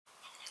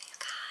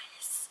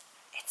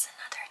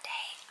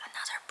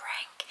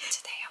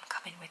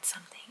prepared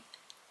something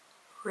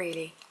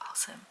really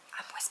awesome.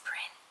 I'm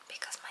whispering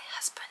because my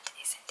husband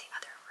is in the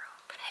other room,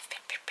 but I've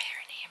been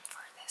preparing him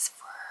for this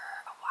for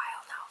a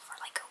while now, for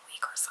like a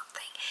week or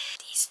something.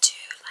 These 2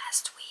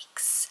 last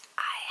weeks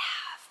I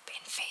have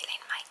been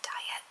failing my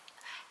diet,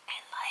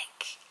 and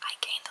like I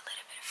gained a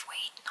little bit of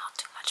weight, not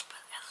too much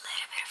but a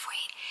little bit of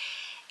weight,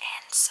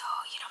 and so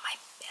you know my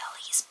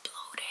belly is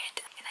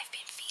bloated and I've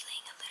been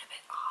feeling a little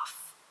bit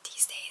off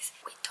these days.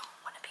 We don't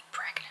want to be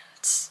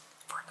pregnant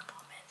for the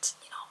moment,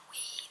 you know. We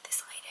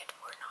decided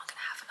we're not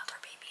gonna have another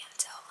baby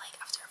until like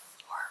after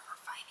 4 or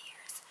 5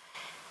 years.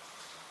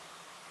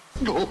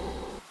 No.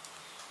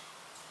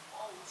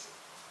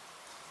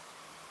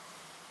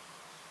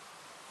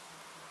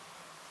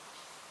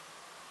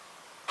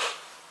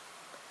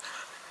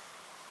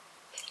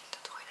 Hitting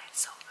the toilet,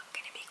 so I'm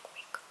gonna be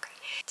quick, okay?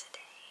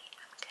 Today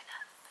I'm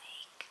gonna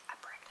fake a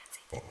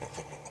pregnancy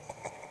test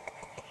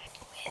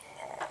with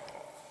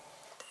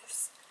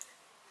this.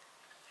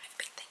 I've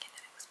been thinking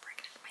that I was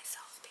pregnant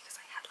myself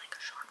because I had like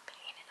a sharp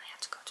pain and I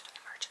had to go to the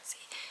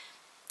emergency.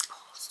 A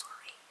whole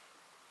story.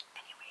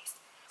 Anyways,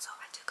 so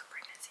I took a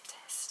pregnancy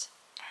test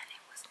and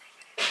it was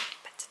negative,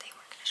 but today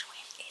we're gonna show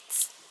him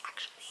it's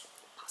actually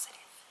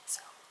positive.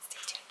 So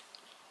stay tuned.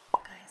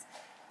 Guys,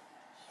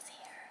 he's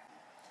here.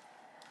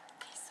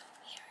 Okay, so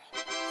here it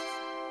is.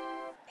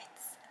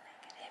 It's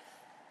negative.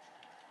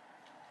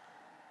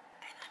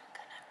 And I'm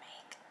gonna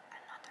make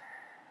another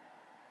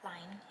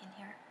line in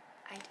here.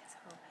 I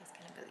just hope he's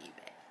gonna believe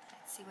it.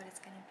 Let's see what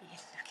it's gonna be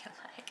looking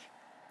like.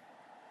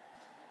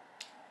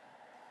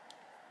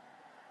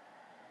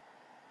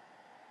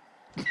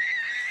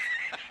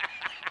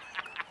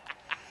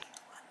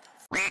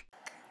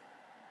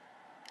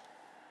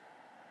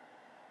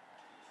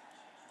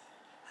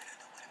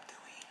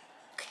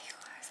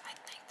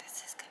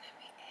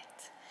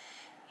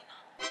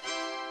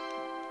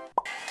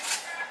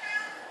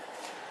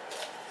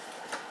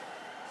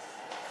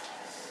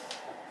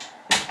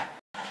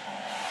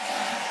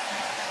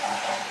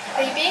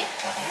 Baby?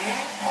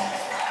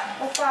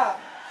 Oppa.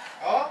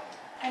 Oh?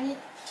 I need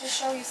to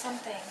show you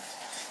something.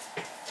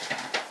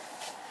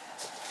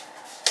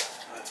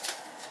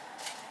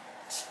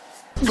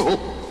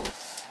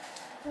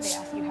 They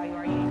ask you how you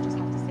are, you just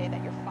have to say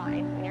that you're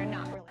fine when you're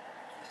not really.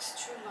 It's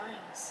 2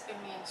 lines. It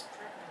means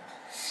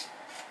pregnant.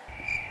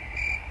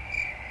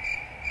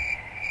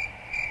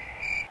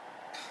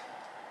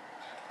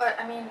 But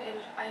I mean,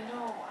 I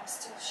know I'm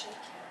still shaking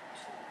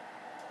too.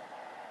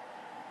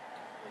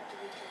 What do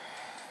we do?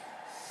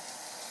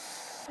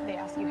 They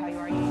ask you how you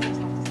are, you just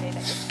have to say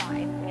that you're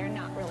fine when you're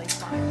not really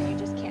fine, but you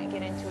just can't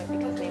get into it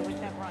because they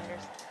would never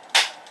understand.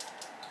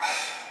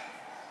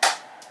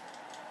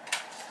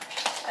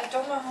 I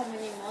don't know how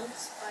many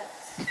months, but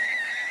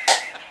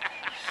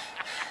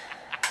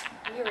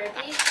are you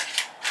ready?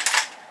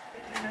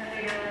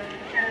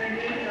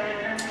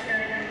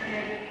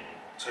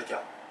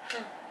 자기야,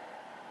 응.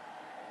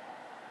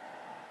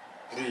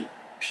 우리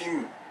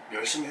빔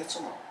열심히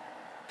했잖아.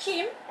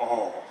 핌?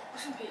 어.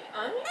 무슨 비?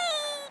 아니?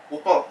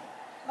 오빠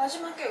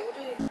마지막에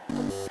우리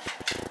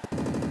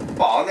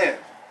오빠 안 해.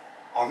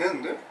 안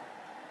했는데?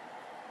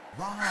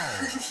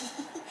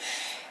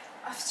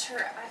 after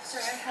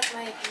I had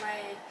my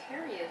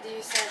period,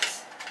 you said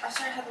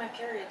after I had my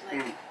period,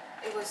 like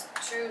it was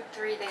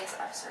 2-3 days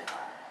after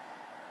that.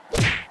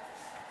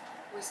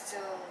 We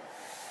still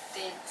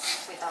did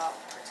without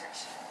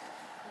protection.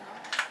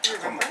 You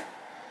remember?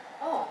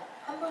 Oh,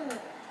 한 번은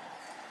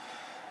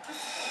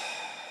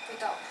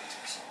without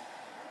protection.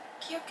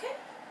 기억해?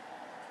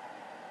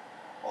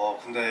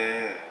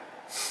 근데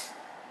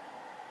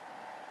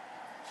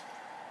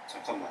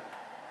잠깐만.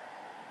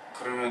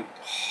 그러면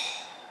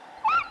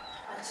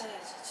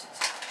앉아야지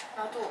진짜.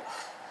 나도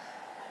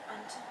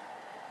앉아.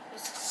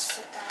 It's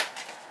sit down.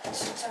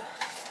 진짜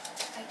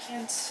I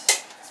can't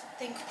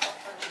think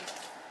properly.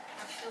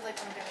 I feel like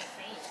I'm gonna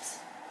faint.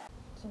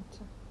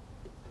 진짜.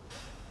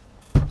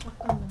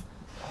 잠깐만.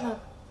 나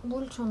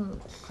물 좀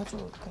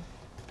가져올게.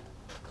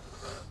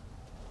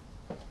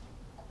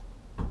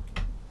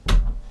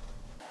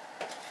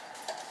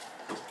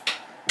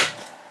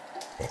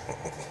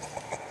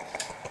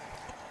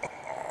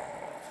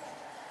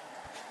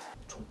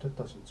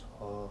 좋됐다 진짜.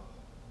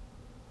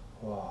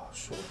 와,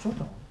 씨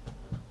어쩌다.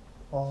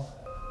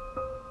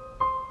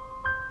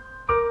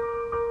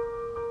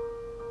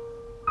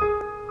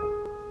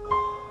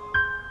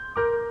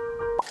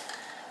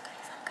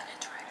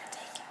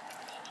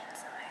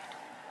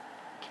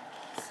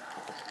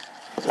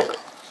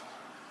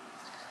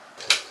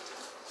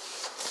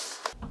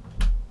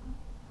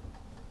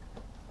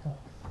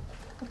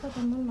 오빠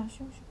물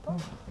마시고 싶어?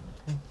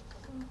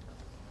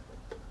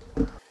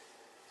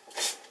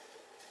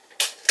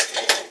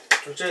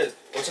 둘째,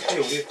 어차피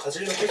우리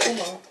가지려고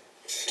했잖아.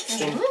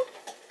 좀.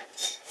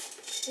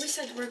 We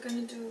said we're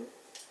gonna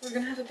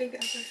have a baby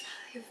after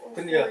 5 or 4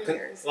 근데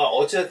years.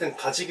 어쨌든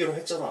가지기로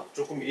했잖아.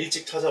 조금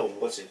일찍 찾아온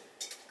거지.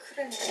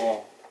 그래.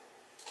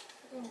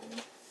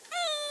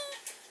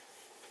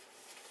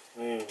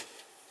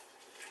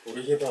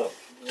 우리 희바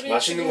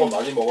맛있는 거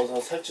많이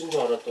먹어서 살찐 줄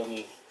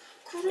알았더니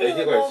그래,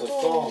 애기가 나도,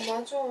 있었어?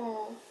 맞아.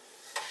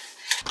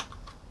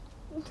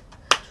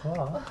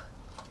 좋아.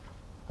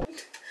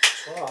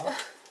 좋아.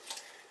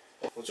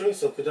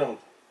 어쩌겠어. 그냥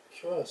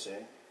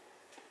키워야지.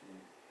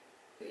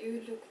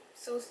 You look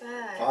so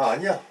sad. 아,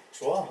 아니야.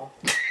 좋아.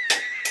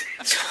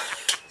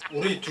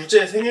 우리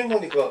둘째 생긴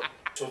거니까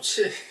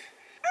좋지.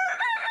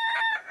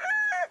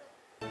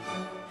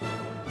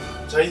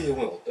 자기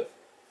기분은 어때?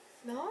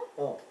 No?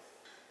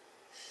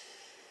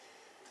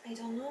 I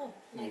don't know.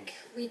 Like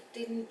we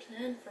didn't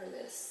plan for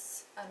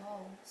this at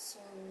all. So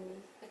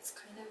it's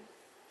kind of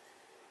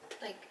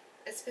like,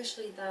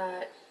 especially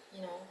that,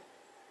 you know,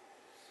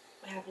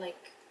 we have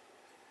like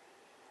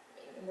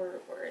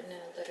we're in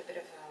a little bit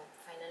of a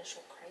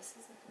financial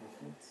crisis at the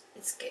moment.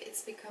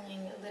 It's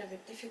becoming a little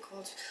bit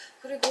difficult.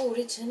 그리고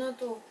우리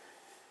제나도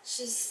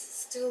she's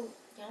still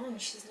young.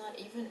 She's not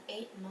even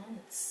 8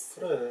 months.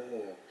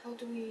 그래. How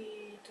do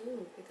we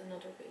do with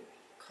another baby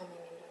coming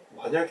in?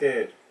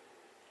 만약에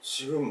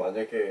지금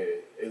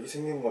만약에 애기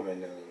생긴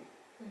거면은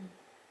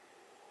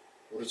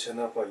우리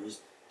제나가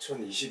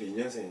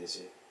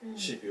 2022년생이지.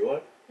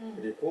 12월.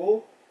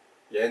 그리고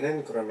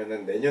얘는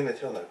그러면은 내년에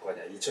태어날 거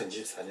아니야.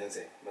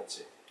 2024년생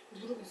맞지?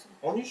 모르겠어.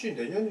 아니지,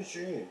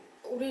 내년이지.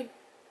 우리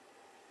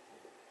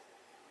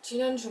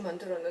지난주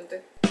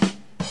만들었는데.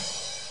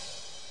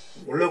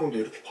 원래 근데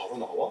이렇게 바로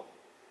나와?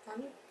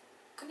 아니,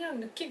 그냥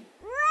느낌.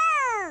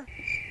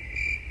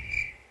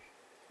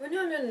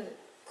 왜냐면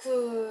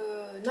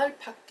그날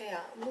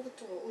밖에야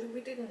아무것도 우리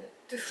we didn't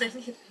do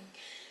anything.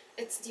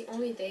 It's the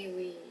only day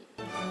we.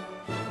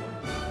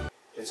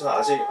 괜찮아.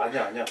 아직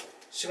아니야.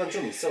 시간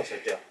좀 있어,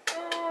 자기야.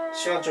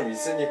 시간 좀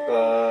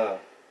있으니까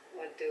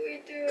What do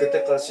we do?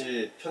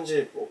 그때까지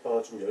편집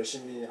오빠가 좀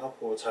열심히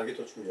하고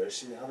자기도 좀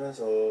열심히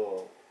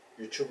하면서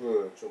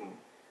유튜브 좀.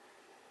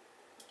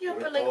 Yeah,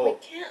 but like we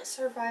can't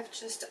survive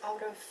just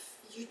out of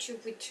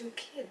YouTube with 2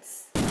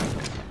 kids.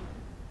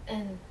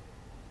 And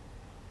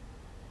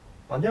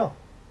아니야.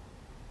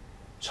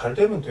 잘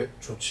되면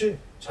좋지.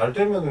 잘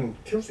되면은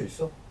키울 수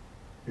있어.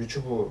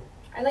 유튜브.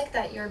 I like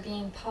that you're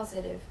being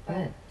positive,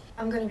 but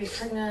I'm gonna be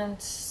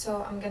pregnant,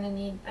 so I'm gonna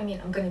need. I mean,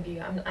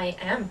 I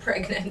am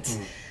pregnant.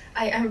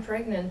 I am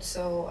pregnant,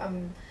 so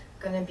I'm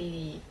gonna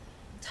be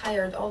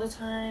tired all the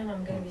time.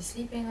 I'm gonna be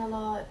sleeping a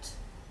lot.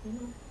 You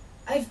know,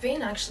 I've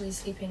been actually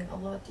sleeping a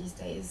lot these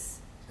days,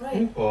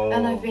 right?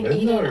 And I've been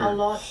eating a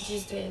lot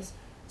these days.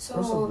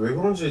 그래서 So 왜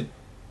그런지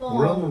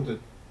몰랐는데.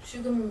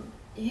 지금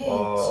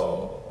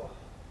이해했지.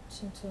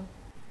 진짜.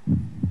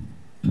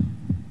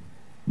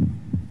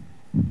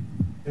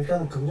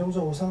 일단은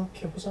긍정적으로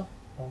생각해보자.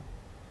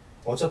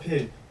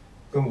 어차피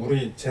그럼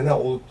우리 제나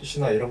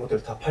옷이나 이런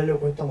것들 다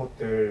팔려고 했던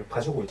것들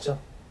가지고 있자.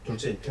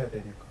 둘째 입혀야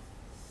되니까.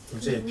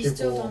 둘째 We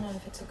still 입히고. don't know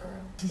if it's a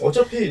girl.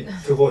 어차피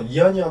그거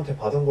이한이한테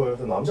받은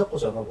거여서 남자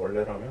거잖아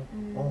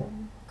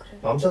원래라면. 그래.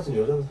 남자든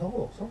여자든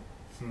상관없어.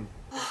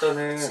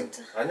 일단은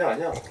진짜. 아니야.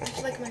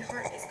 Like my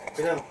heart is gonna.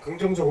 그냥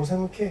긍정적으로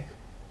생각해.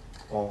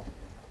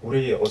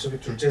 우리 어차피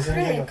둘째 그래,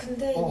 생기면.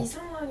 근데 이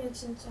상황에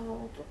진짜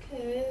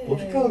어떡해.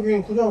 어떻게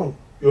하긴 그냥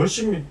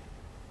열심히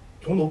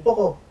돈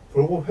오빠가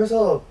벌고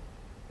회사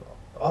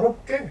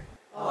알아볼게.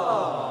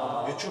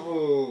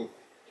 유튜브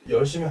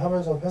열심히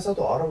하면서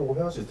회사도 알아보고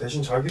해야지.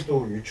 대신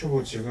자기도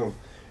유튜브 지금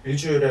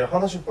일주일에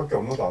하나씩밖에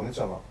업로드 안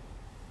했잖아.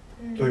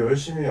 더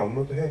열심히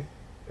업로드 해.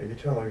 애기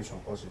태어나기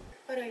전까지.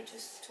 But I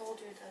just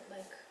told you that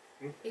like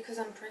because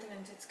I'm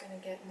pregnant it's gonna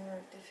get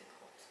more difficult.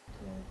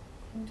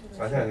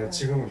 아니야.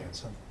 지금은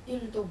괜찮아.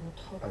 일도 못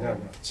하고. 아니야.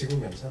 지금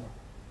괜찮아.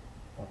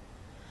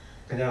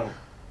 그냥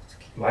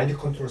마인드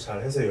컨트롤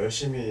잘 해서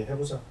열심히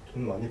해보자.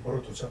 돈 많이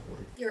벌어두자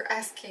우리. You're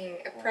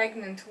asking a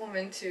pregnant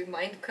woman to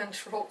mind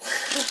control.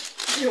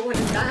 You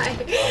wanna die.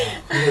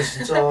 근데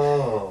진짜.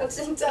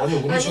 진짜. 아니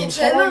우리 지금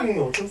제나, 상황이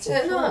어쩔 수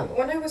제나, 없어.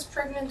 when I was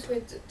pregnant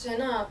with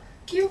제나,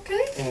 기억해?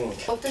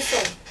 어땠어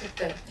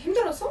그때?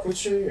 힘들었어?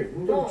 그렇지.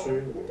 힘들었지.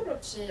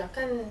 힘들었지.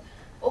 약간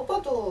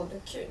오빠도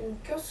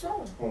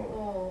느꼈어.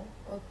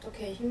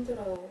 어떻게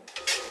힘들었는지.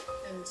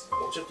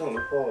 어쨌든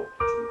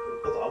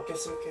오빠도 아껴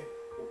쓸게.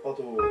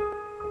 오빠도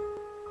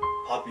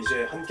밥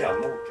이제 한 끼 안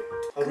먹을게.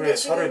 하루에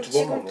 2번만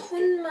지금 먹을게.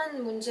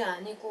 톤만 문제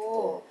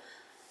아니고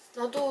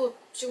나도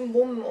지금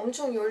몸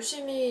엄청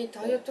열심히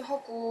다이어트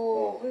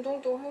하고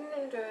운동도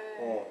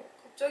했는데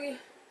갑자기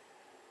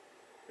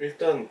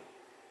일단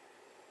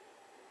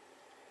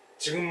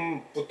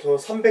지금부터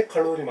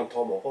 300칼로리만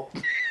더 먹어.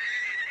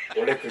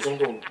 원래 그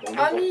정도 먹는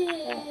거.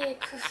 아니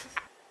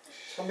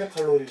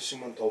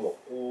 300칼로리씩만 더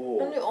먹고.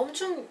 아니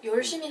엄청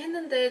열심히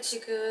했는데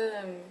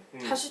지금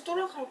다시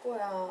돌아갈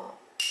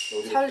거야.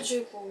 살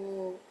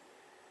찌고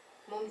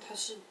몸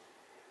다시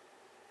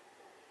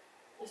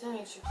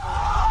이상해지고.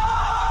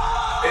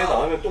 애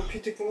낳으면 또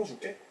PT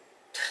끊어줄게.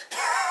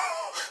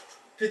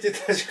 PT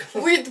다시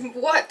끊어. With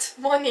what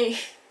money?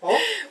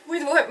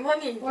 With what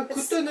money?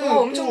 그때는 그거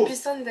엄청 또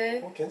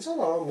비싼데.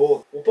 괜찮아.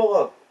 뭐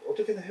오빠가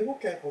어떻게든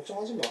해볼게.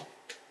 걱정하지 마.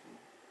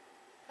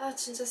 아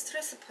진짜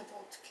스트레스 받아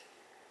어떡해.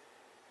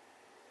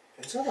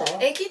 괜찮아.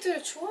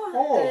 애기들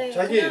좋아한대.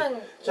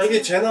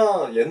 자기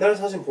제나 옛날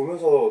사진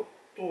보면서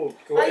또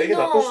그거 애기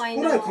낳고 싶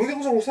그래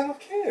긍정적으로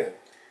생각해.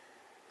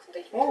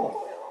 근데 힘들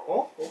거야.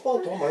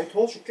 오빠가 더 많이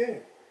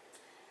도와줄게.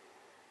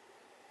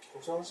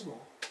 걱정하지 마.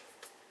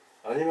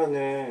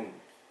 아니면은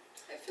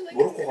I feel like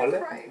모로코 I'm gonna 갈래?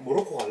 cry.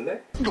 모로코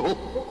갈래?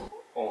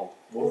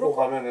 모로코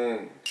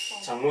가면은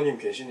장모님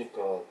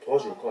계시니까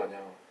도와줄 거 아니야.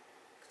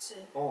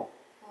 그치?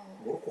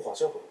 모로코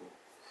가자 그러면.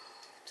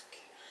 어떡해.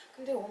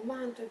 근데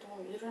엄마한테도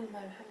이런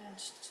말 하면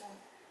진짜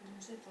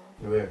문제다.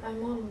 왜? My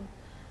mom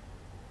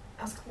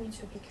asked me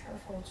to be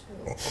careful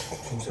too.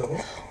 진짜로?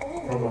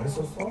 그런 말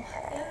했었어?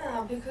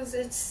 Yeah,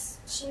 because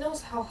she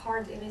knows how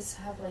hard it is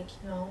to have like,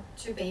 you know,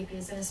 2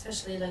 babies and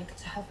especially like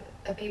to have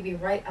a baby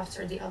right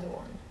after the other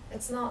one.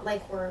 It's not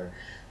like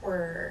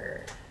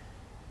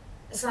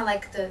it's not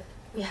like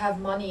we have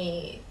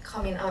money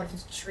coming out of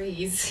the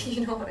trees,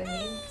 you know what I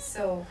mean?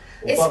 So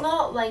it's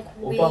not like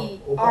we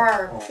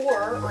are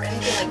poor or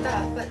anything like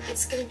that, but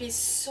it's gonna be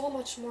so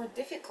much more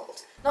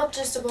difficult. Not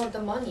just about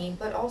the money,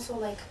 but also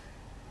like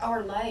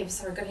our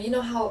lives are gonna, you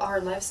know how our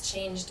lives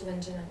changed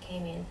when Jenna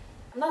came in.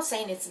 I'm not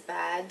saying it's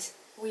bad,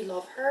 we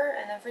love her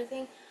and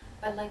everything,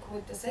 but like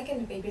with the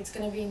second baby it's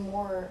gonna be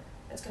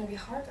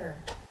harder.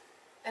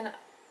 And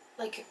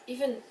like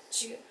even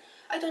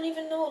I don't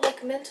even know,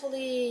 like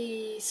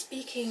mentally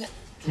speaking.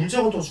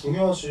 둘째가 더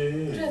중요하지.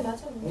 그래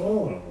맞아.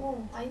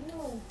 I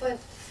know. But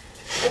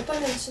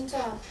오빠는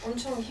진짜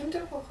엄청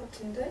힘들 것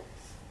같은데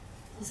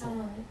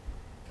이상하네.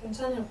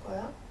 괜찮을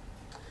거야?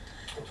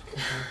 어떻게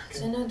생각해?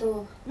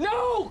 쟤네도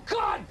No!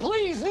 God,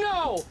 please,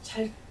 no!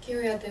 잘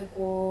키워야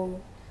되고.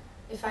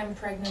 If I'm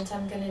pregnant,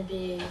 I'm gonna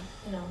be,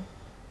 you know.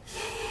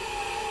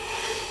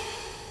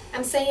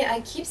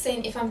 I keep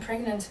saying if I'm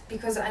pregnant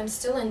because I'm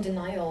still in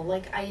denial.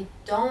 Like I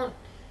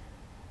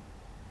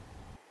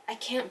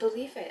can't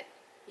believe it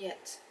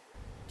yet.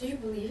 Do you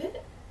believe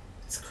it?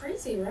 It's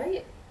crazy,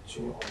 right?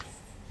 지금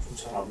좀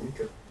잘 안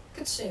믿겨.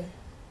 그치?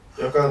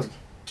 약간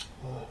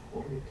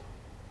모르겠다.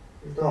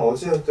 일단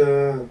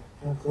어찌됐든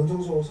그냥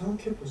긍정적으로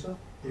생각해보자.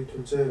 우리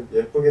둘째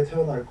예쁘게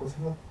태어날 거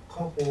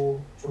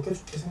생각하고 좋게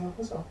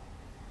생각하자.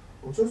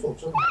 어쩔 수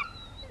없잖아.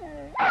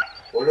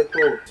 원래 또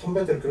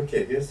선배들이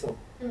그렇게 얘기했어.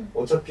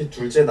 어차피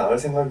둘째 낳을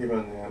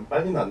생각이면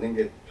빨리 낳는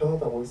게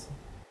편하다고 했어.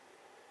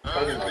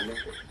 빨리 낳는 게.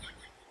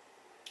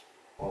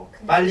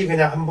 빨리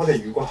그냥 한 번에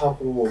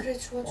육아하고. 그래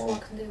좋아.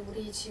 근데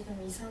우리 지금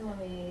이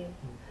상황에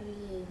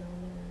빨리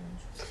나오면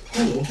좋겠다.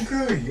 그럼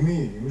어떻게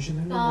이미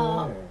임신했는데.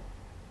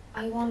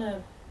 I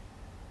wanna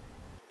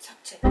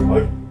삭제.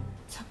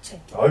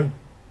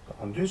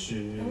 안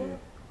되지.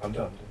 안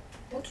돼.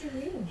 What do you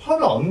mean?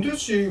 하면 안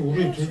되지.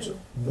 우리 둘째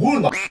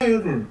뭘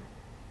낳애를.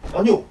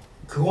 아니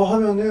그거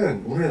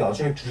하면은 우리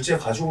나중에 둘째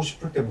가지고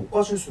싶을 때 못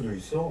가질 수도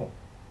있어.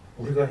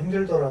 우리가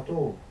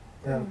힘들더라도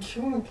그냥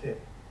키우는 게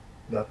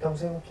낫다고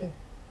생각해.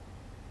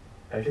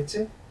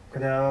 알겠지?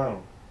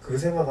 그냥 그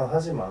생각은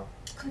하지 마.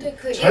 근데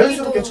그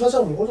자연스럽게 애기도,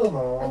 찾아온 거잖아.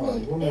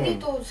 아니 이거는.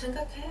 애기도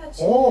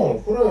생각해야지.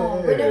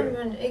 그래.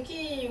 왜냐면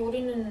애기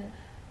우리는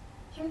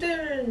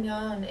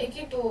힘들면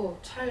애기도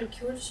잘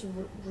키울지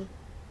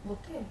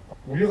못해.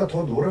 우리가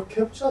더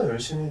노력해보자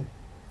열심히.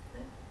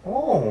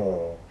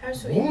 할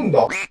수 뭔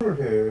낙을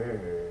해.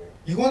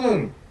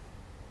 이거는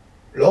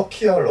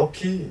럭키야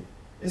럭키.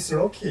 It's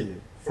lucky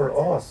for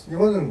us.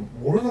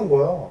 이거는 모르는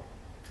거야.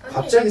 아니,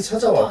 갑자기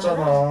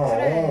찾아왔잖아.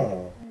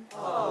 그래.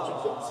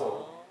 어쩔 수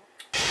없어.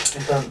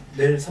 일단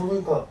내일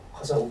산부인과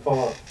가자.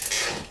 오빠가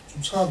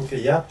좀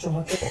찾아볼게. 예약 좀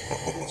할게.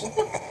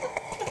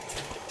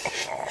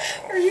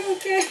 Are you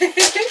okay?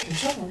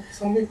 괜찮아.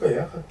 산부인과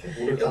예약할게.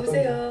 우리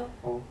여보세요.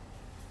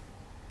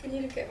 Can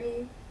you look at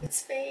me?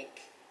 It's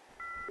fake.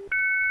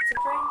 It's a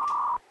prank.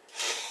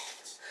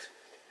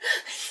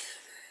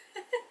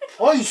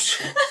 아이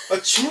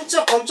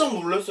진짜 깜짝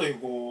놀랐어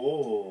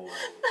이거.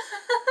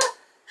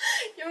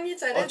 용이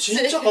잘했지.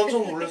 진짜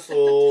깜짝 놀랐어.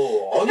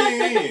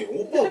 아니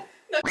오빠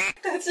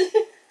까지.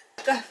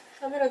 나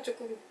카메라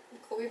조금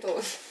거기도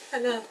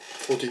하나.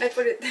 어디?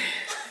 알뿌리.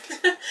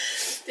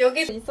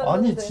 여기 있었는데.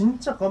 아니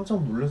진짜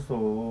깜짝 놀랐어.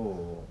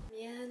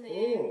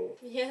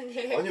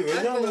 미안해. 아니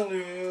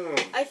왜냐면은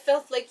I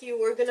felt like you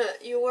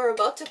were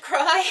about to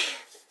cry.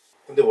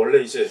 근데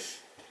원래 이제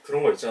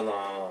그런 거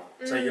있잖아.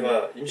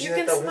 자기가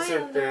임신했다고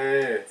했을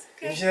때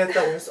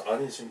임신했다고 했어.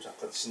 아니 지금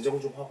잠깐 진정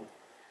좀 하고.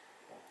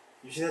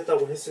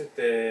 임신했다고 했을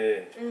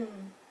때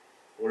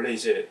원래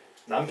이제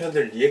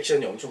남편들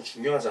리액션이 엄청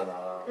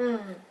중요하잖아.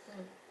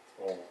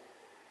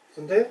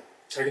 근데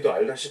자기도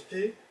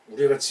알다시피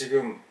우리가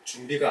지금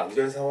준비가 안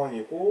된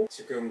상황이고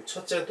지금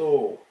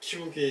첫째도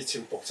키우기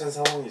지금 벅찬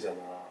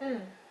상황이잖아.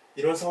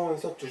 이런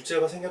상황에서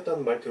둘째가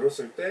생겼다는 말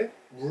들었을 때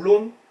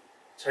물론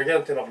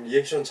자기한테 막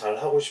리액션 잘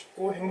하고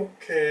싶고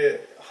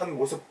행복해한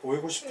모습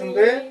보이고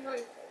싶은데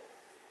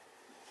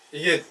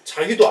이게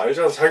자기도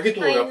알잖아.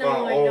 자기도 I 약간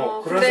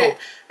know. 그래서 근데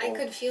I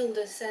could feel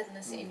the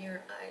sadness in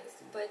your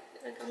eyes, but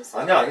like, I'm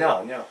sorry.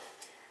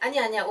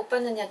 아니야.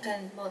 오빠는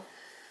약간 뭐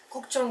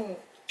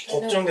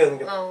걱정되는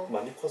게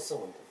많이 컸어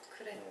근데.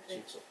 그래.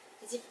 진짜.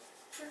 이제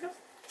풀러?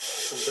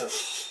 진짜.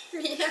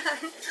 미안.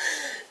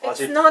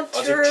 아직 It's not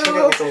true.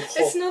 충격이 좀 커.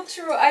 It's not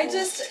true. I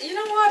just, you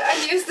know what? I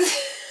used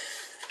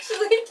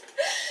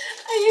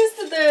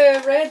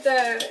the red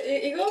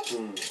이거?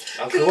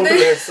 아 그걸로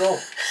근데- 했어?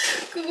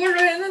 그걸로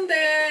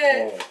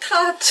했는데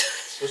다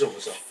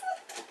보자.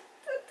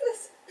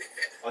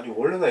 아니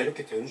원래 나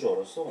이렇게 되는 줄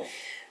알았어.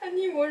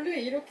 아니 원래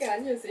이렇게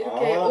아니었어.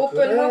 이렇게 아,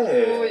 오픈하고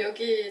그래.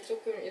 여기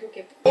조금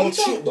이렇게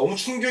너무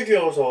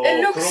충격이어서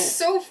It looks 그런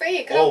so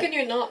fake. How 어. can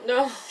you not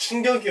know?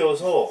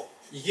 충격이어서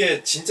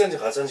이게 진짜인지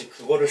가짜인지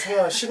그거를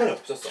생각할 시간이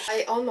없었어. I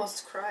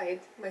almost cried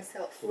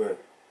myself 왜?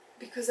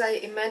 because I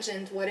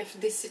imagined what if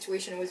this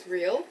situation was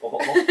real.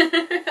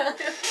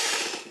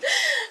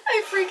 I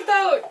freaked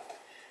out.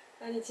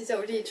 아니 진짜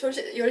우리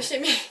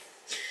열심히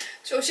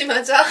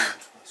조심하자.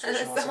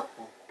 알았어.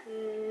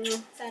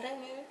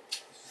 사랑해.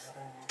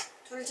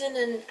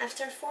 둘째는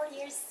after 4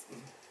 years.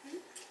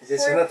 이제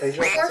제나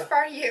데리러 가자.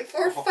 5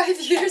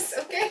 years,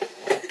 okay?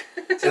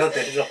 제나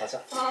데리러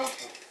가자.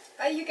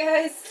 Bye you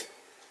guys.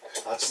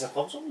 아 진짜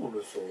깜짝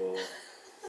놀랐어.